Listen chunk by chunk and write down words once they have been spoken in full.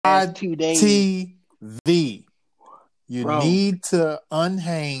last 2 days. TV. You need to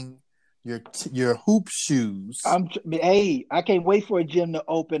unhang your hoop shoes. I can't wait for a gym to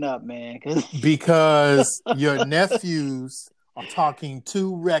open up, man. Because your nephews are talking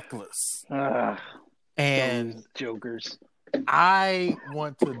too reckless. And jokers. I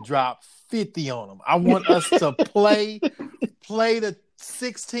want to drop 50 on them. I want us to play the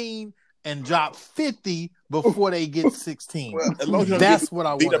 16 and drop 50 before they get 16. Well, as long as that's what I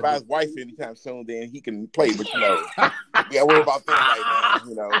want. Beat up by his wife anytime soon, then he can play. But we gotta worry about that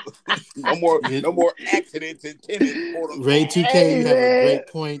right now. No more accidents and tennis. Ray 2K, you have a great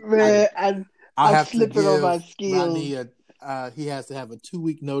point. Man, I'm slipping on my skills. Rodney, he has to have a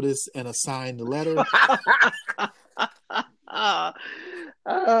 2-week notice and a signed letter.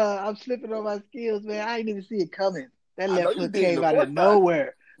 I'm slipping on my skills, man. I didn't even see it coming. That left foot came out of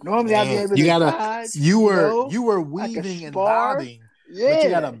nowhere. Normally, I'd be able to slide. You were weaving and bobbing, but you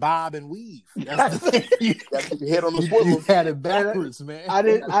got to bob and weave. That's the thing. You got to keep your head on the swivel. You had it backwards, man. I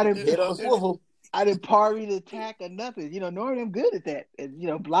didn't head on the swivel. I didn't parry the attack or nothing. Normally I'm good at that.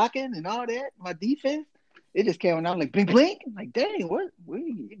 And, blocking and all that. My defense, it just came out like blink, blink. I'm like, dang, what?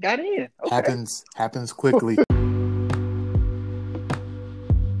 We got in. Okay. Happens quickly.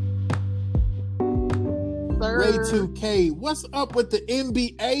 Ray 2K, what's up with the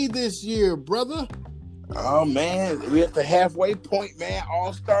NBA this year, brother? Oh man, we're at the halfway point, man.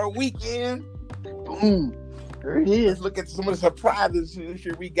 All-Star Weekend. Boom. There it is. Let's look at some of the surprises this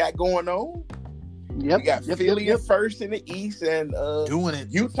year we got going on. Yep. We got Philly at first in the East and doing it.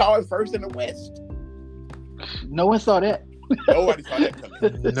 Utah at first in the West. No one saw that. Nobody saw that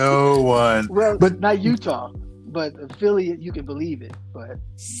coming. No one. Well, but not Utah. But Philly, you can believe it. But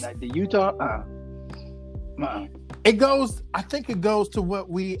like the Utah, I think it goes to what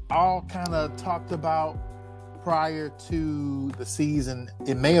we all kind of talked about prior to the season.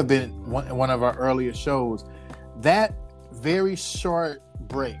 It may have been one of our earlier shows. That very short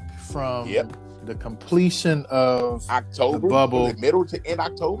break from the completion of October, the bubble, middle to end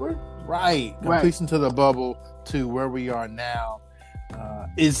October, right? Completion to the bubble to where we are now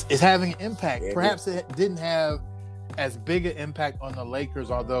is having an impact. Perhaps it didn't have as big an impact on the Lakers,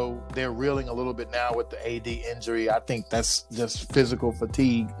 although they're reeling a little bit now with the AD injury. I think that's just physical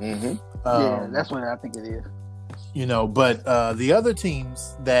fatigue. Mm-hmm. That's what I think it is. But the other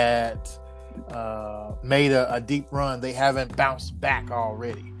teams that made a deep run, they haven't bounced back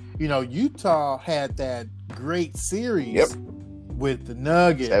already. Utah had that great series with the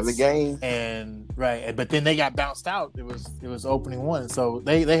Nuggets, 7 games, but then they got bounced out. It was opening one, so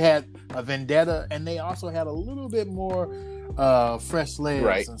they had a vendetta, and they also had a little bit more fresh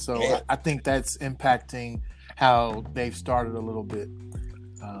legs, and so I think that's impacting how they've started a little bit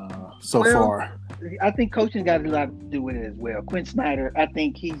so far. I think coaching got a lot to do with it as well. Quinn Snyder, I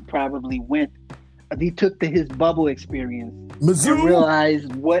think he probably took his bubble experience and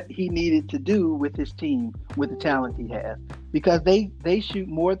realized what he needed to do with his team, with the talent he has. Because they shoot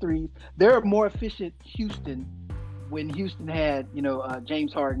more threes. They're more efficient Houston when Houston had,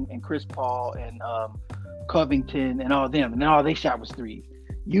 James Harden and Chris Paul and Covington and all them. And all they shot was threes.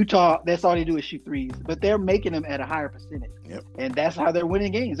 Utah, that's all they do is shoot threes. But they're making them at a higher percentage. Yep. And that's how they're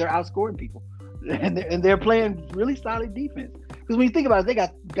winning games. They're outscoring people. And they're playing really solid defense. Because when you think about it, they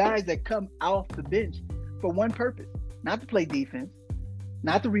got guys that come off the bench for one purpose. Not to play defense.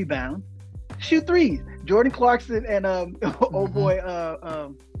 Not to rebound. Shoot threes. Jordan Clarkson and old boy,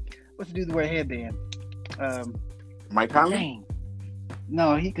 what's the dude that wear a headband? Mike Conley? Dang.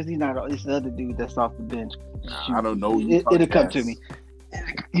 No, because he's not. It's the other dude that's off the bench. I don't know. It'll come to me.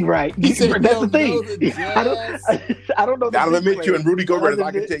 You're right. That's the thing. I don't know. Donovan Mitchell and Rudy Gobert,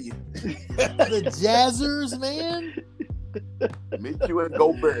 I can tell you. The Jazzers, man. Mitchell and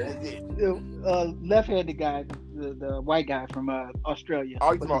Gobert. Left-handed guy, the white guy from Australia.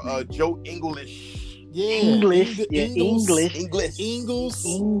 Oh, you're talking about Joe English. Yeah, English. And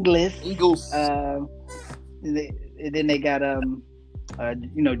then they got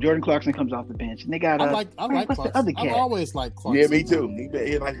Jordan Clarkson comes off the bench, and they got I like Clarkson. Other cat? I've always liked Clarkson. Yeah, me too.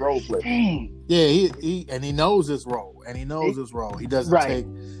 He like role play. Dang. Yeah, he knows his role, He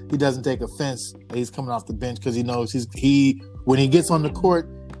doesn't take offense that he's coming off the bench because he knows when he gets on the court,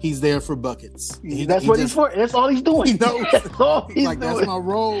 he's there for buckets. That's what he's for. That's all he's doing. He knows. That's all he's doing. That's my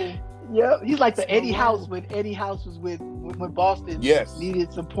role. Yeah, he's like the Eddie House when Eddie House was when Boston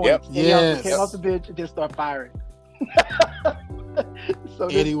needed some points. Yep. Came off the bench and just started firing. So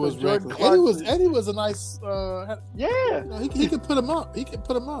Eddie was reckless. Eddie was a nice. He could put him up.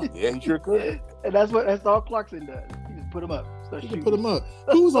 Yeah, he sure could. And that's all Clarkson does. He just Put them up. Put them up.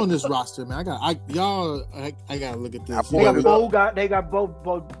 Who's on this roster, man? I gotta look at this. They got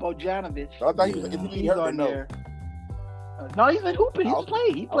Bojanovic. I thought he's on there. No, he's been hooping. He's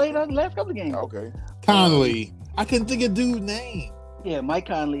played. He played on the last couple of games. Okay. Conley. I couldn't think of dude's name. Yeah, Mike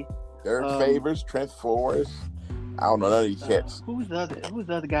Conley. Derek Favors, Trent Forrest. I don't know none of these cats. Who's the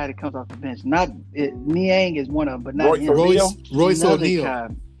other guy that comes off the bench? Niang is one of them, but not him. Royce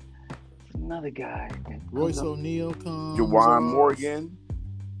O'Neal. Another guy. Royce O'Neal comes. Juwan Morgan.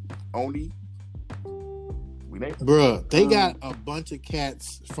 Oni. Bruh, they got a bunch of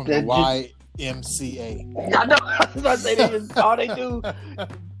cats from the YMCA. I know. I was about to say all they do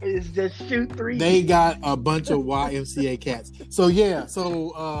is just shoot threes. They got a bunch of YMCA cats. So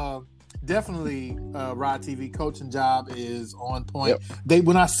definitely Rod TV coaching job is on point. Yep.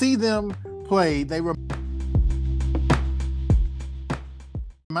 When I see them play, they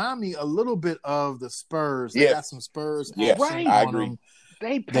remind me a little bit of the Spurs. They got some Spurs action I on agree. them.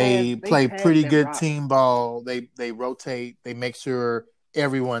 They play pretty good team ball. They rotate. They make sure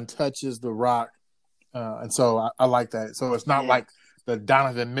everyone touches the rock, and so I like that. So it's not like the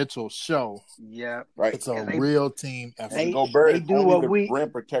Donovan Mitchell show. Yeah, right. It's a real team effort. Gobert is only the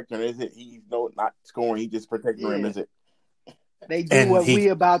rim protector. Is it? He's not scoring. He just protecting the rim. Is it? They do what we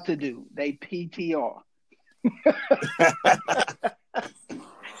about to do. They PTR.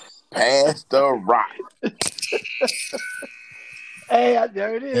 Pass the rock. Hey,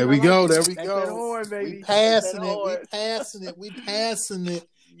 there it is. There we go. That's that horn, baby. We passing it.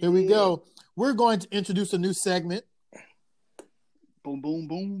 Here we go. We're going to introduce a new segment. Boom, boom,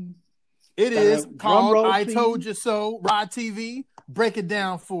 boom. It is called I Told You So. Rod TV, break it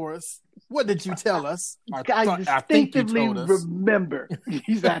down for us. What did you tell us? I distinctively remember.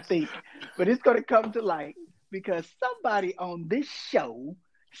 I think. But it's going to come to light because somebody on this show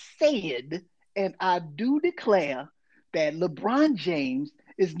said, and I do declare, that LeBron James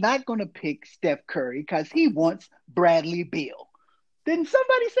is not going to pick Steph Curry because he wants Bradley Beal. Didn't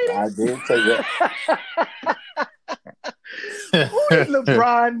somebody say that? I did say that. Who is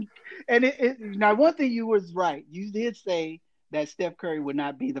LeBron? And now, one thing you was right. You did say that Steph Curry would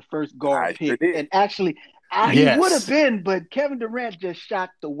not be the first guard pick. And actually, he would have been, but Kevin Durant just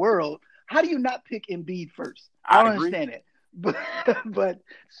shocked the world. How do you not pick Embiid first? I don't understand it. But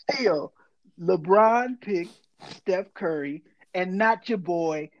still, LeBron picked Steph Curry and not your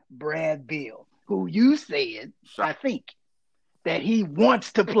boy Brad Beal, who you said, I think, that he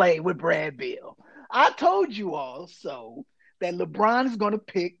wants to play with Brad Beal. I told you all so that LeBron is going to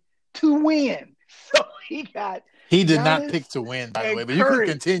pick to win. So he did Giannis not pick to win, by the way, but Curry.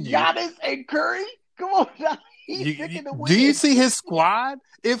 You can continue. Giannis and Curry? Come on now. He's picking to win. Do you see his squad?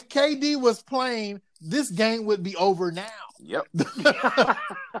 If KD was playing, this game would be over now. Yep.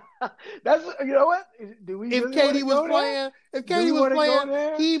 That's you know what? If KD was playing,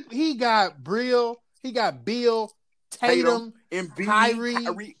 he got Brill, he got Beal, Tatum,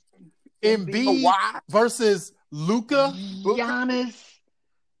 Kyrie, Embiid versus Luka, Giannis,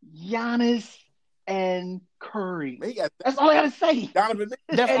 and Curry. That's all I gotta say.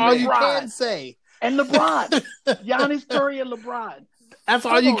 That's all you can say. And LeBron, Giannis, Curry, and LeBron. That's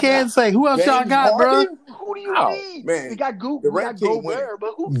all you can say. Who else y'all got, bro? Who do you need? Man. We got Goop. We got Gobert,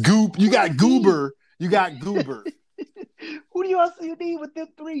 but who? Goop. You got Goober. You got Goober. Who do you also need with them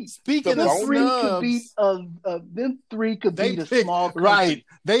three? Speaking of snubs, them three could beat a small country. Right.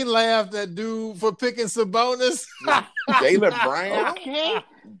 They laughed at dude for picking Sabonis. Jaylen Brown. Okay.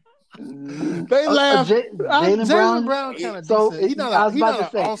 They laughed. Jaylen Brown kind of decent. He's not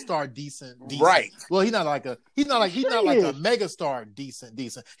an all-star decent. Right. Well, he's not like a megastar decent.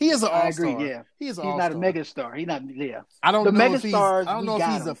 He is an all-star. I agree. Yeah. He's not a megastar. He's not. Yeah. I don't know if he's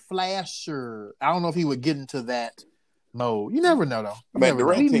a flasher. I don't know if he would get into that mode. You never know though. Man, the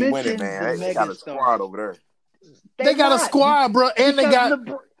Red team winning, man. They got a squad over there. They got a squad, bro, and they got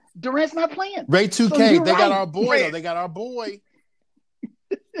Durant's not playing. Ray 2K. They got our boy. They got our boy.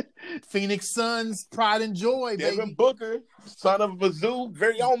 Phoenix Suns, pride and joy, Devin baby. Booker, son of Mizzou,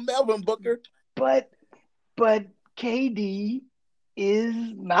 very own Melvin Booker. But KD is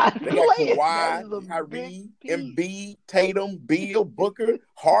not playing. Kawhi, Kyrie, Embiid, Tatum, Beal, Booker,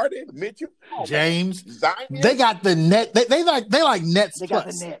 Harden, Mitchell, James, Zion. They got the net. They like Nets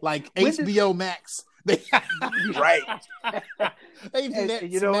plus, like HBO Max. Right.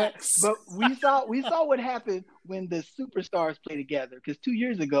 You know what? But we saw what happened when the superstars play together. Because 2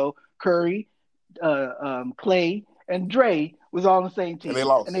 years ago, Curry, Clay, and Dre was all on the same team,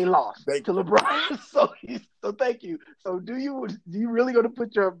 and they lost to LeBron. So thank you. So do you really going to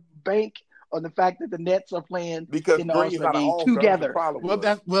put your bank on the fact that the Nets are playing in the All-Star game together?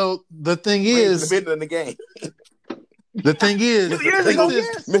 Well, the thing is, in the game. The thing is,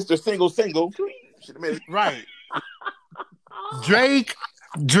 Mr. Single. Right.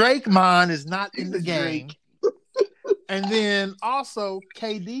 Draymond is not in the game. And then also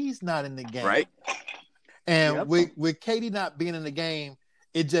KD's not in the game. Right. And with KD not being in the game,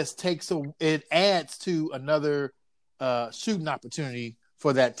 it just it adds to another shooting opportunity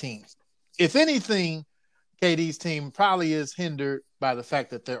for that team. If anything, KD's team probably is hindered by the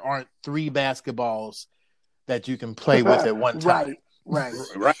fact that there aren't 3 basketballs that you can play with at one time. Right.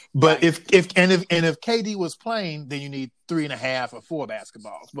 But if KD was playing, then you need 3.5 or 4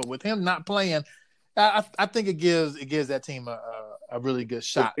 basketballs. But with him not playing, I think it gives that team a really good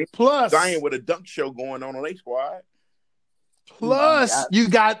shot. Plus, Zion with a dunk show going on their squad. Plus, you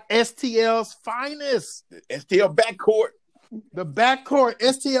got STL's finest. The STL backcourt. The backcourt,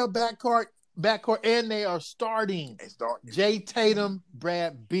 STL backcourt, and they are starting. Jay Tatum,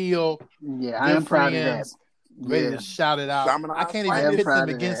 Brad Beal. Yeah, I am proud of that. Ready to shout it out. I can't even pit them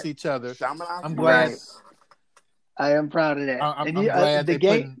against each other. I'm glad. I am proud of that. I'm glad they're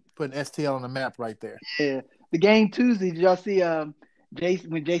putting STL on the map right there. Yeah. The game Tuesday, did y'all see when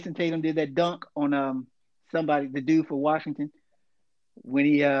Jason Tatum did that dunk on the dude for Washington? When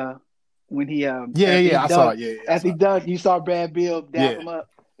he I saw it. Yeah. As he dunked, you saw Brad Beal dap him up.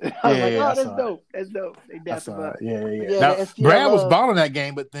 I was like, oh, that's dope. That's dope. They dapped him up. Yeah. Now, Brad was balling that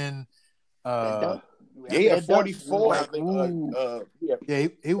game, but then he had 44. He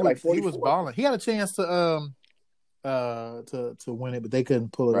was balling. He had a chance to win it, but they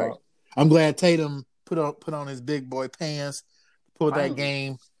couldn't pull it off. I'm glad Tatum put on his big boy pants, pulled that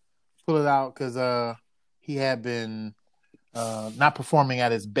game, pull it out because he had been not performing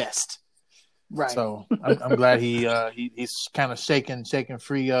at his best. Right. So I'm glad he's kind of shaking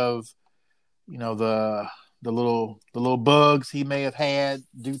free of the little bugs he may have had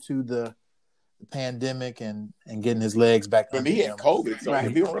due to the pandemic and getting his legs back. But he had COVID, so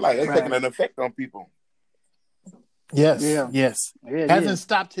if you don't realize that's taking an effect on people. Yes. Hasn't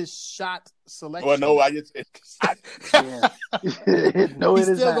stopped his shot selection. Well, no, no, it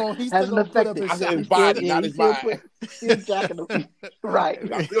is not. Hasn't affected. I said his body, not his mind. Right.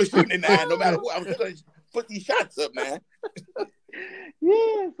 I'm still shooting in the eye, no matter what. I'm still going to put these shots up, man.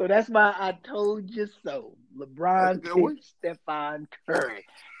 Yeah, so that's why I told you so. LeBron picked Stephen Curry.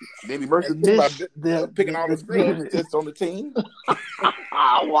 Maybe Mercer picking all the screens just on the team.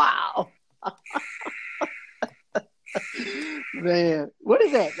 Wow. Man, what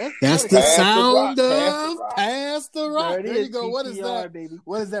is that? That's the sound of Pass the Rock. There you go. PPR, what is that? Baby.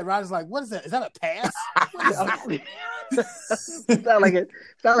 What is that? Roger's like, what is that? Is that a pass? Sound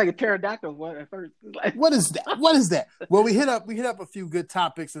like a pterodactyl at first. What is that? What is that? Well, we hit up a few good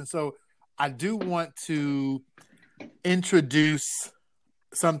topics, and so I do want to introduce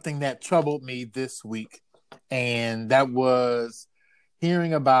something that troubled me this week, and that was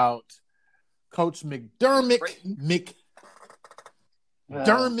hearing about Coach McDermott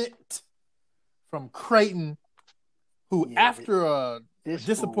from Creighton, who after a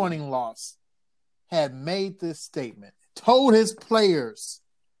disappointing loss had made this statement, told his players,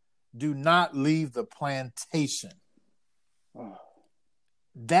 do not leave the plantation.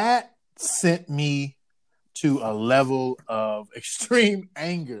 That sent me to a level of extreme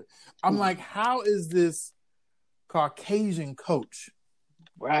anger. I'm like, how is this Caucasian coach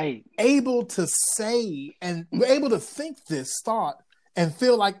able to say and able to think this thought and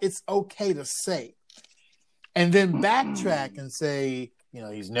feel like it's okay to say, and then backtrack and say,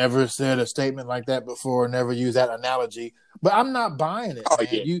 he's never said a statement like that before, never used that analogy. But I'm not buying it.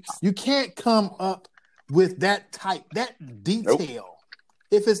 Man. You can't come up with that detail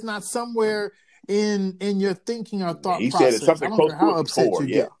if it's not somewhere in your thinking or thought process. Said something close to it before.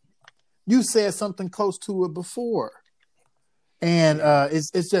 Get. You said something close to it before. And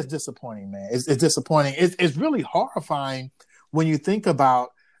it's just disappointing, man. It's disappointing. It's really horrifying when you think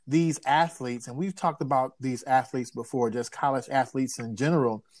about these athletes, and we've talked about these athletes before, just college athletes in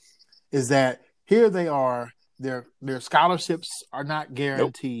general, is that here they are, their scholarships are not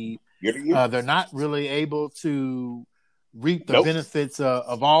guaranteed. Nope. They're not really able to reap the benefits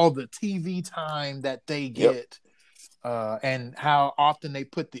of all the TV time that they get, and how often they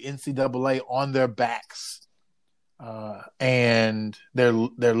put the NCAA on their backs. And they're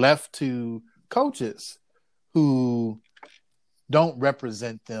left to coaches who don't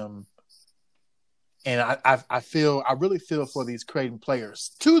represent them, and I really feel for these Creighton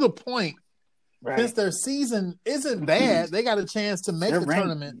players to the point since their season isn't bad, they got a chance to make the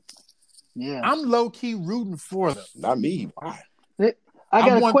tournament. Yeah, I'm low key rooting for them. Not me. Why? I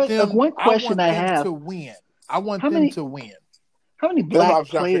got one question. I have to win. I want them to win. How many black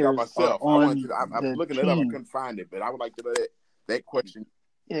players myself. are on I'm looking it up. I couldn't find it, but I would like to know that question.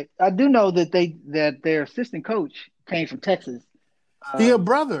 Yeah, I do know that their assistant coach came from Texas. He a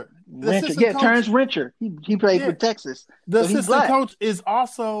brother. Rencher. Terrence Rencher. He played for Texas. The assistant coach is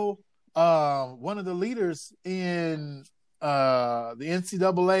also one of the leaders in the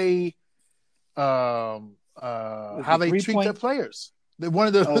NCAA. How they treat their players. He's one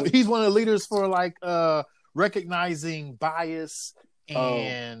of the leaders for like recognizing bias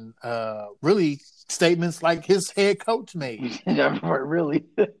and really statements like his head coach made. Really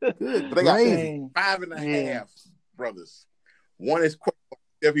good. But they got 5.5 brothers. One is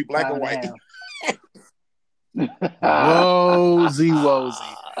every black and white. Wosy.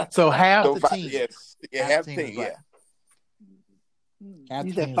 So half the team. Yes. Yeah, half the team. Yeah.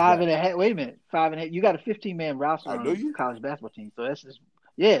 You said 5.5. Wait a minute, 5.5. You got a 15-man roster on the college basketball team, so that's just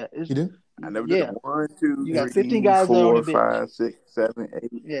you do. I never did 1, 2, you got 15 guys 4, on the bench. 5, 6, 7,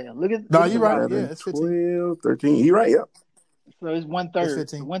 8. Yeah, look at. No, you're right. 11, it's 12, 13. You're right. Yep. So it's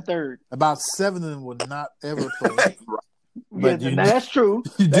 1/3. 1/3. About 7 of them will not ever play. But that's true.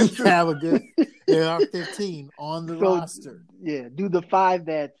 That's true. Have a good. There are 15 on the roster. Yeah, do the 5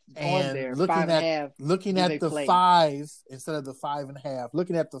 that's on there. Looking at the 5 instead of the 5.5.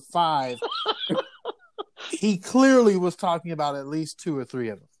 Looking at the 5, he clearly was talking about at least 2 or 3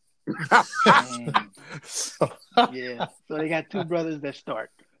 of them. So they got 2 brothers that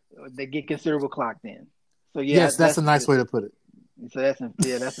start. They get considerable clock then. So yes, that's a nice way to put it. So that's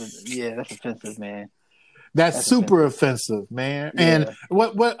offensive, man. That's super offensive, man. Yeah. And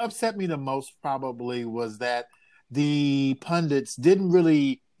what upset me the most probably was that the pundits didn't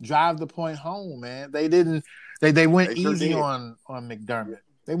really drive the point home, man. They didn't. They went easy on McDermott.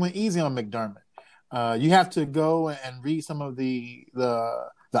 They went easy on McDermott. You have to go and read some of the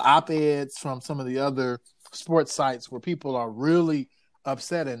op-eds from some of the other sports sites where people are really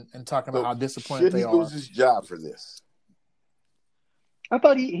upset and talking about how disappointed they are. Should he lose his job for this? I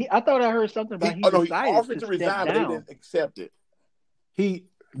thought I heard something about he offered to resign, but they didn't accept it. He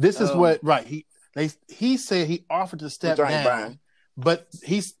said he offered to step down, but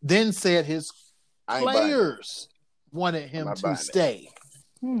he then said his players wanted him to stay.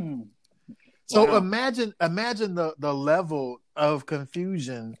 So imagine the level of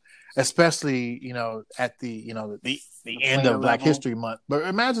confusion, especially at the end of Black History Month. But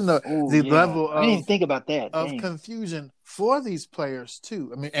imagine the level of I didn't even think about that of confusion for these players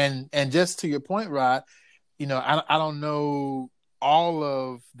too. I mean, and just to your point, Rod, I don't know all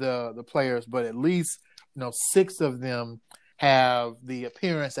of the players, but at least 6 of them have the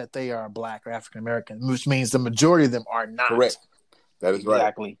appearance that they are Black or African American, which means the majority of them are not. Correct. That is right.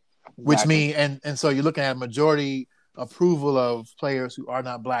 Exactly. Which means, and so you're looking at majority approval of players who are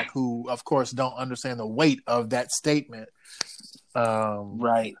not Black, who of course don't understand the weight of that statement.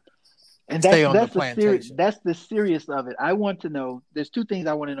 Right. And that's the serious of it. I want to know. There's 2 things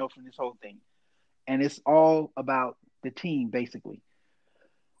I want to know from this whole thing, and it's all about the team, basically.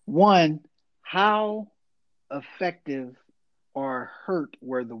 One, how effective or hurt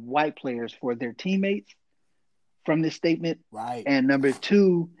were the white players for their teammates from this statement? Right. And number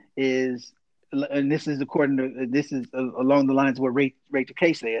 2 is, and this is along the lines of what Ray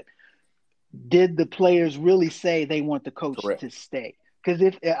Takei said. Did the players really say they want the coach to stay? Because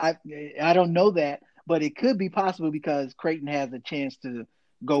if I don't know that, but it could be possible because Creighton has a chance to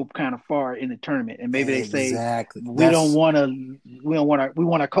go kind of far in the tournament, and maybe they say we want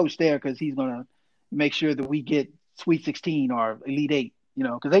our coach there because he's going to make sure that we get Sweet 16 or Elite 8.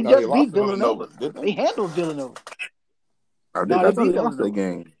 Because they just beat Villanova. They handled Villanova. They lost that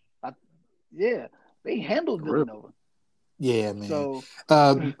game. They handled Villanova. Yeah, man. So,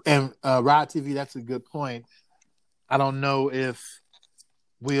 and Rod TV, that's a good point. I don't know if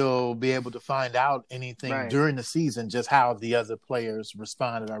we'll be able to find out anything during the season, just how the other players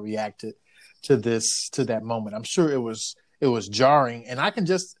responded or reacted to that moment. I'm sure it was jarring, and I can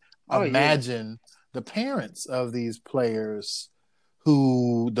just imagine the parents of these players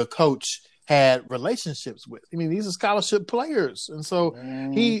who the coach had relationships with. I mean, these are scholarship players, and so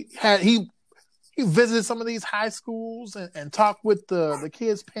he visited some of these high schools and talked with the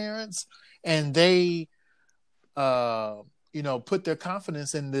kids' parents, and they put their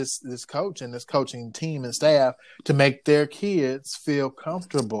confidence in this coach and this coaching team and staff to make their kids feel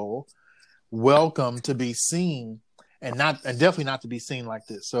comfortable, welcome, to be seen, and definitely not to be seen like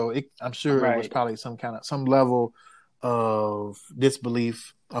this. So I'm sure it was probably some level of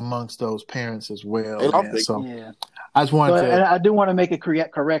disbelief amongst those parents as well. I just wanted to. I do want to make a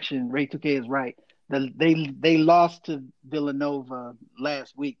correction. Ray 2K is right. They lost to Villanova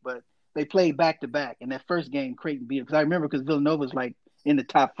last week, but they played back to back. And that first game, Creighton beat them. Because I remember because Villanova was like in the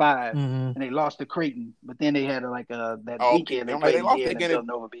top 5, and they lost to Creighton. But then they had that weekend they played lost again, that game. and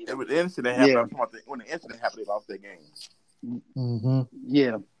Villanova beat them. It was the incident happened. When the incident happened, they lost their game.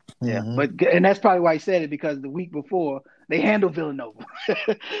 Yeah. But and that's probably why he said it, because the week before they handled Villanova.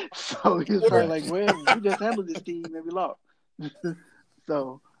 So he was probably like, "Well, we just handled this team and we lost."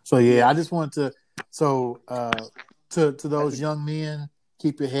 So yeah, I just want to to those young men,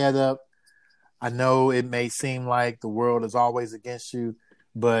 keep your head up. I know it may seem like the world is always against you,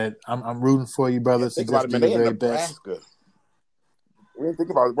 but I'm rooting for you, brothers, to just do your very best. We didn't think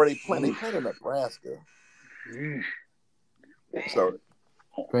about where they play. They play in Nebraska. So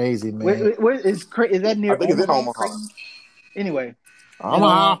crazy, man. Where is that near? I think it's in Omaha. Anyway,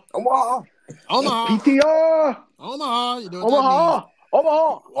 Omaha. PTR. Omaha. You know what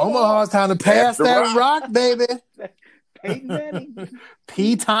Omaha. Time to pass that rock, baby. Peyton Manning.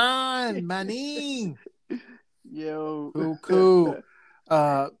 Peyton Manning. Yo. Cool.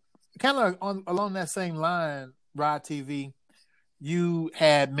 Kind of along that same line, Rod TV, you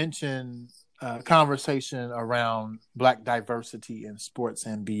had mentioned conversation around Black diversity in sports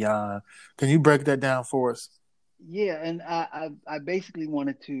and beyond. Can you break that down for us? Yeah, and I basically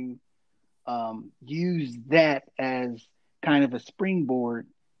wanted to use that as kind of a springboard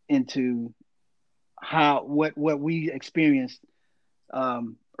into what we experienced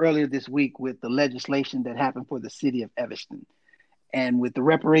earlier this week with the legislation that happened for the city of Evanston, and with the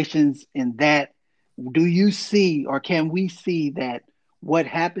reparations in that. Do you see, or can we see, that what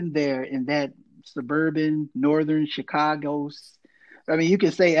happened there in that suburban northern Chicago? I mean, you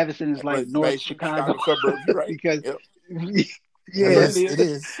can say Evanston is like North Chicago suburbs, right? Because it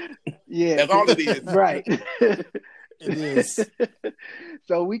is. Yeah, that's all it is, right? It is.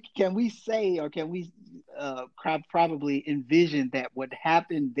 So can we say, or can we probably envision that what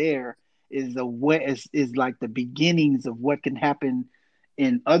happened there is like the beginnings of what can happen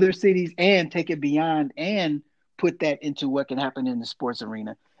in other cities, and take it beyond and put that into what can happen in the sports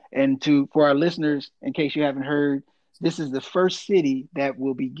arena? And for our listeners, in case you haven't heard, this is the first city that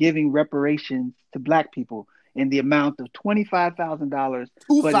will be giving reparations to Black people in the amount of $25,000.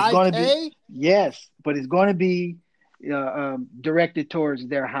 But it's going to be, yes, but it's going to be directed towards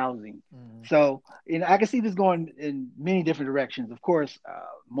their housing. So, I can see this going in many different directions. Of course,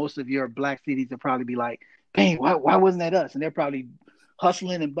 most of your Black cities will probably be like, "Dang, why wasn't that us?" And they're probably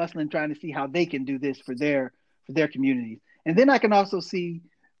hustling and bustling, trying to see how they can do this for their communities. And then I can also see,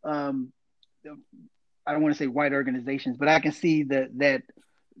 I don't want to say white organizations, but I can see that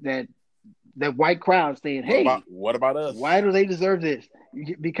white crowd saying, "Hey, what about us? Why do they deserve this?"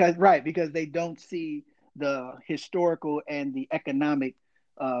 Because they don't see the historical and the economic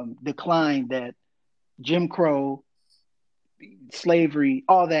decline that Jim Crow, slavery,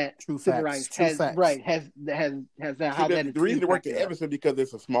 all that civil rights has how that. The reason it worked in Evanston because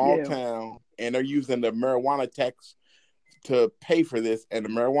it's a small town and they're using the marijuana tax to pay for this, and the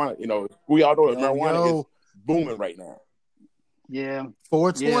marijuana, we all know that marijuana is booming right now. Yeah,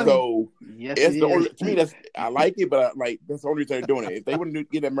 420. So it's the only, to me, I like it, but that's the only reason they're doing it. If they wouldn't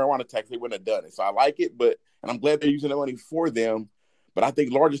get that marijuana tax, they wouldn't have done it. So I like it, and I'm glad they're using the money for them. But I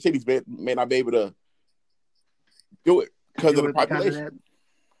think larger cities may not be able to do it because of the population.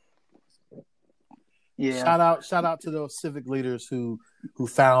 Yeah. Shout out to those civic leaders who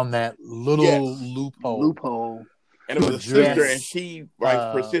found that little loophole. And it was a sister, and she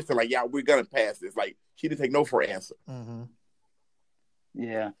persisted, we're gonna pass this. She didn't take no for an answer. Mm-hmm.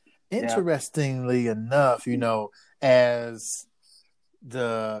 Yeah. Interestingly enough, as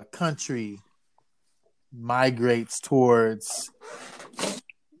the country migrates towards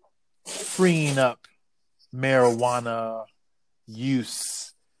freeing up marijuana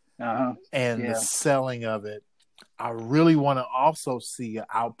use and the selling of it, I really want to also see an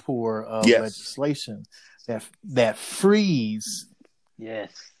outpour of legislation that frees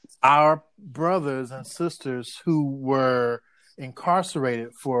our brothers and sisters who were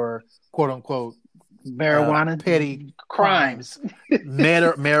incarcerated for quote unquote marijuana petty crimes,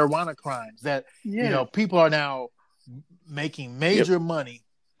 marijuana crimes that people are now making major money,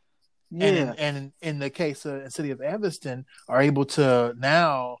 and in the case of the city of Evanston are able to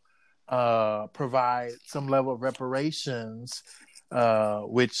now provide some level of reparations,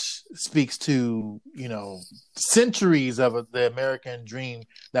 which speaks to centuries of the American dream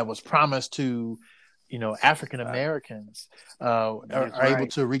that was promised to African Americans are able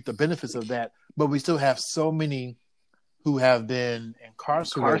to reap the benefits of that. But we still have so many who have been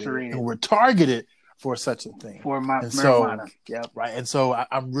incarcerated and were targeted for such a thing. For marijuana. Right. And so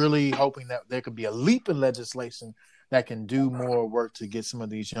I'm really hoping that there could be a leap in legislation that can do more work to get some of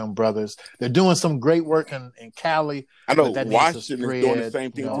these young brothers. They're doing some great work in Cali. I know Washington is doing the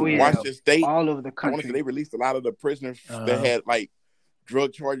same thing. Washington State, all over the country. I want to say they released a lot of the prisoners that had like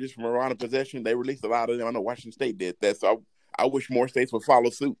drug charges from marijuana possession. They released a lot of them. I know Washington State did that. So I wish more states would follow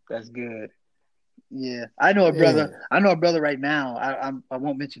suit. That's good. Yeah, I know a brother. Yeah. I know a brother right now. I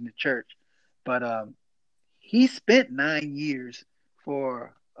won't mention the church, but he spent 9 years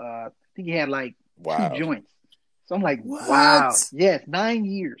for. I think he had like 2 joints. So I'm like, what? Wow, yes, 9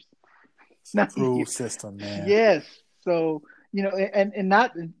 years. It's a cruel system, man. Yes, so and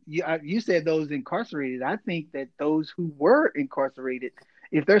not you said those incarcerated. I think that those who were incarcerated,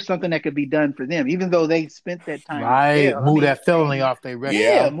 if there's something that could be done for them, even though they spent that time, right? Move that felony off their record.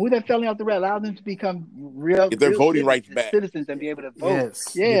 Yeah, move that felony off the record. Allow them to become get their voting rights back, citizens, and be able to vote. Yes.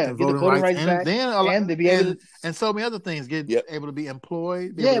 Yeah, get the voting rights back, and to be able to, and so many other things. Get able to be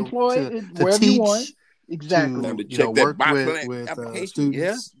employed. Be employed to wherever teach, you want. Exactly. To check that work box with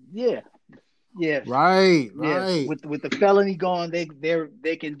students. Yeah. Yes. Right. With the felony gone, they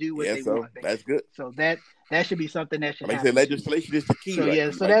can do what they want. That's good. So that should be something that should happen. Like I said, legislation is the key. So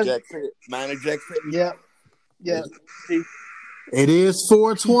right? so like that's Minor Jack said. Yeah. See, it is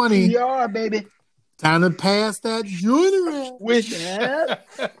 4:20. Yeah, baby. Time to pass that joint around.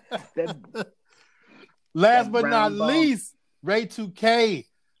 Last but not least, Ray 2K.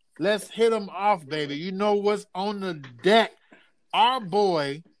 Let's hit them off, baby. You know what's on the deck. Our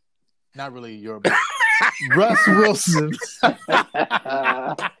boy, not really your boy, Russ Wilson.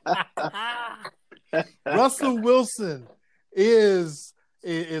 Russell Wilson is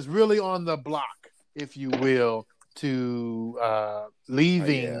really on the block, if you will, to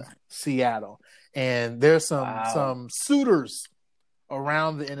leaving Seattle. And there's some suitors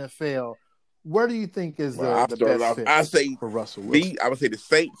around the NFL. Where do you think is the best fit for Russell Wilson? I would say the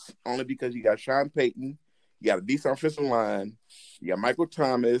Saints, only because you got Sean Payton, you got a decent offensive line, you got Michael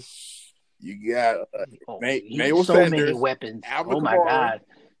Thomas, you got Emmanuel Sanders, many weapons. Alvin my God.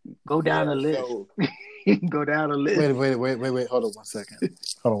 Go down the list. Go down the list. Wait. Hold on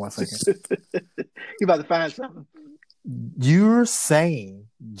one second. You about to find something. You're saying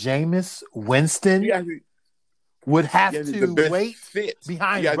Jameis Winston would have to wait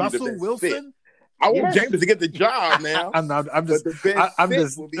behind Russell Wilson? I want Jameis to get the job now. I'm just the best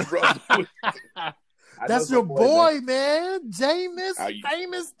fit will be Russell. That's your boy, man. Jameis,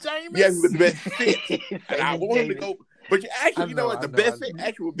 famous Jameis. Yeah, he's the best fit. And I want him to go. But you know what? The best fit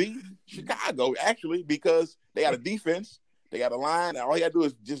actually would be Chicago, actually, because they got a defense, they got a line, and all you got to do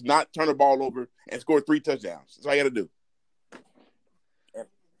is just not turn the ball over and score 3 touchdowns. That's all you got to do.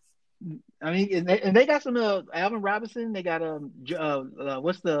 I mean, and they got some Alvin Robinson. They got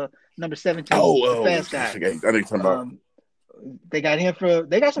what's the number 17? The fast guy. I think you're talking about. They got him for.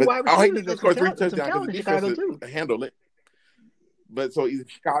 They got some wide receivers. All he needs to score 3 touchdowns in Chicago too. Handle it. But so either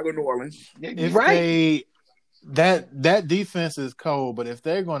Chicago, New Orleans. Right. That defense is cold, but if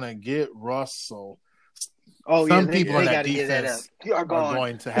they're going to get Russell, some people in that defense are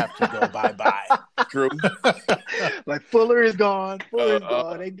going to have to go bye-bye. True. Like Fuller is gone.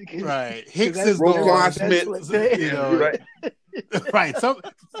 Right. Hicks is gone. Smith. Right. Some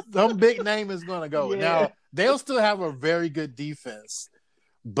big name is going to go. Yeah. Now, they'll still have a very good defense,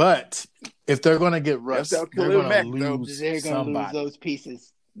 but if they're going to get Russ, they're going to lose those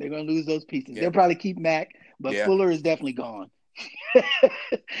pieces. They're going to lose those pieces. Yeah. They'll probably keep Mack, but Fuller is definitely gone.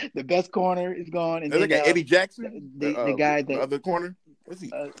 The best corner is gone. And they got Eddie Jackson, the guy, the other corner. What's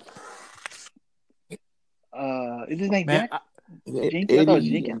he? Is his name Jack? Jenkins? I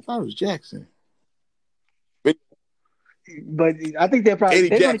thought it was Jackson. But I think they're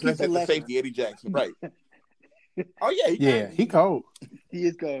probably Eddie Jackson. That's the safety, Eddie Jackson, right? Oh yeah, he cold. He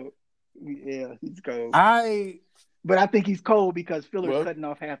is cold. Yeah, he's cold. But I think he's cold because Fuller's cutting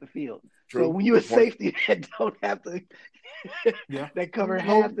off half the field. True. So when you're a safety that don't have to, that cover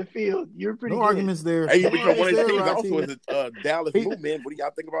half the field, you're pretty good. Arguments there. Hey, you become one of the teams also is the Dallas movement. What do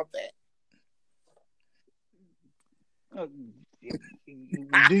y'all think about that?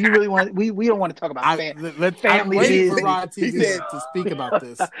 Do you really want? We don't want to talk about family business. For Rod TV to speak about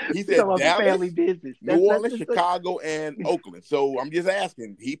this. He said Dallas, family business. New Orleans, Chicago, and Oakland. So I'm just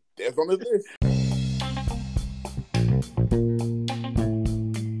asking. That's on his list.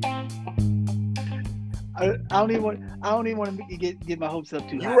 I don't even want to get my hopes up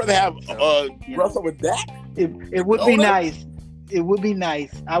too high. You rather have Russell with Dak? It would be nice. It would be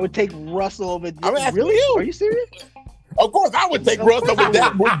nice. I would take Russell over. I'm asking really? You. Are you serious? Of course, I would take Russell with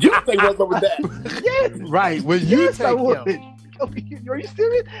Dak. Would you take Russell with Dak? Yes. Right. Would you take him? Are you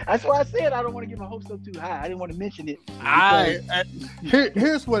serious? That's why I said I don't want to get my hopes up too high. I didn't want to mention it.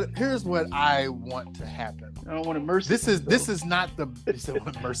 Here's what I want to happen. I don't want to mercy. This is not the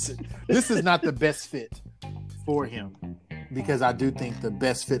This is not the best fit for him, because I do think the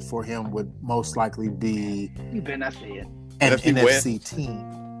best fit for him would most likely be. You better not say it. An NFC team.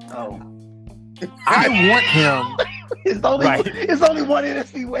 Oh. I want him. It's only one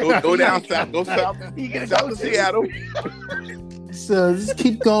NFC West. Go down south. Go south. South to Seattle. So just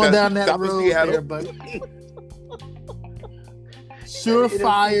keep going down that road there, but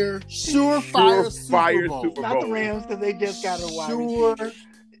surefire Super Bowl. Not the Rams, because they just got a wide receiver.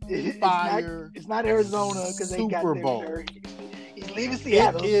 It's not Arizona, because they got Super Bowl. He's leaving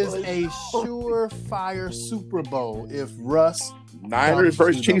Seattle. It is a surefire Super Bowl if Russ. Niners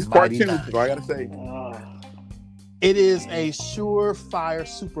versus Chiefs Part 2. That's all I gotta say. It is a surefire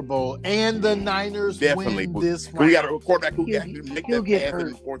Super Bowl, and the Niners win this round. We got a quarterback who can make that pass in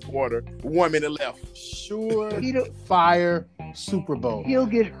the fourth quarter. 1 minute left. Surefire Super Bowl. He'll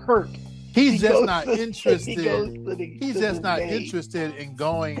get hurt. He's just not interested. He's just not interested in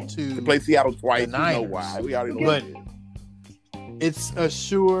going to play Seattle twice. You know why? We already know. But it's a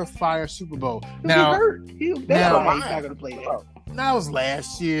surefire Super Bowl. He'll get hurt. That's why he's not going to play that. That was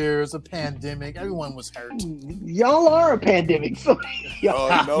last year. It was a pandemic. Everyone was hurt. Y'all are a pandemic, so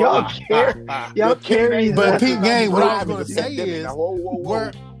y'all carry. But Pete Gang, what I was going to say is,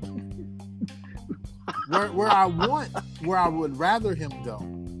 where I would rather him go,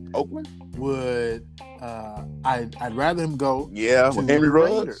 Oakland would I'd rather him go. Yeah, to Henry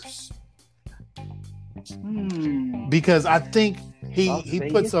Raiders. Because I think he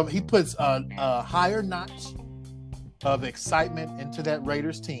puts a higher notch of excitement into that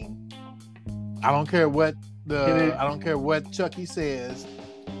Raiders team. I don't care what Chucky says.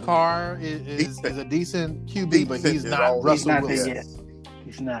 Carr is a decent QB, but he's not Russell Wilson.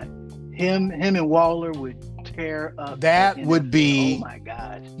 He's not. Him and Waller would tear up. That would be, oh my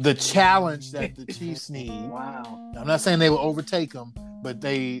God, the challenge that the Chiefs need. Wow. I'm not saying they will overtake them, but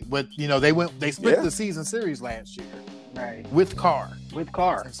they split the season series last year. Right. With Carr.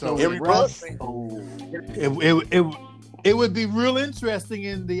 So it would be real interesting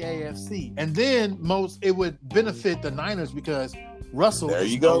in the AFC. And then it would benefit the Niners because Russell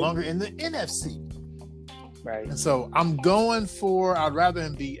is no longer in the NFC. Right. And so I'd rather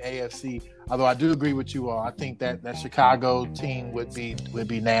him be AFC, although I do agree with you all. I think that Chicago team would be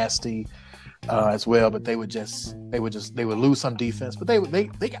nasty as well, but they would lose some defense, but they're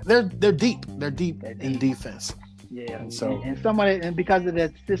deep in defense. Yeah, so and because of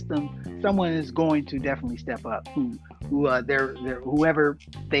that system, someone is going to definitely step up. Whoever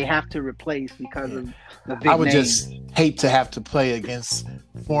they have to replace because of the big I would name. just hate to have to play against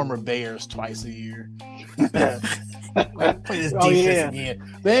former Bears twice a year. Play this defense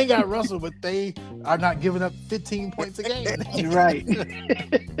again. They ain't got Russell, but they are not giving up 15 points a game. Right.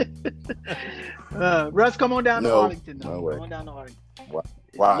 Russ, come on down to Arlington. No way. Come on down to Arlington.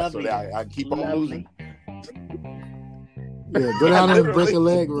 Wow. So I keep on losing. Yeah, go down there and break a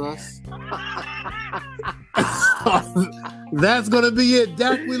leg, Russ. That's gonna be it.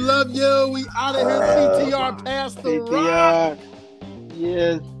 Dak, we love you. We out of here. CTR past the rock.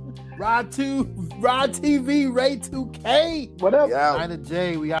 Yes. Rod TV, Ray 2K. What up? Yeah. Nina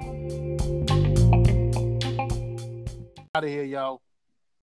J. We out of here, y'all.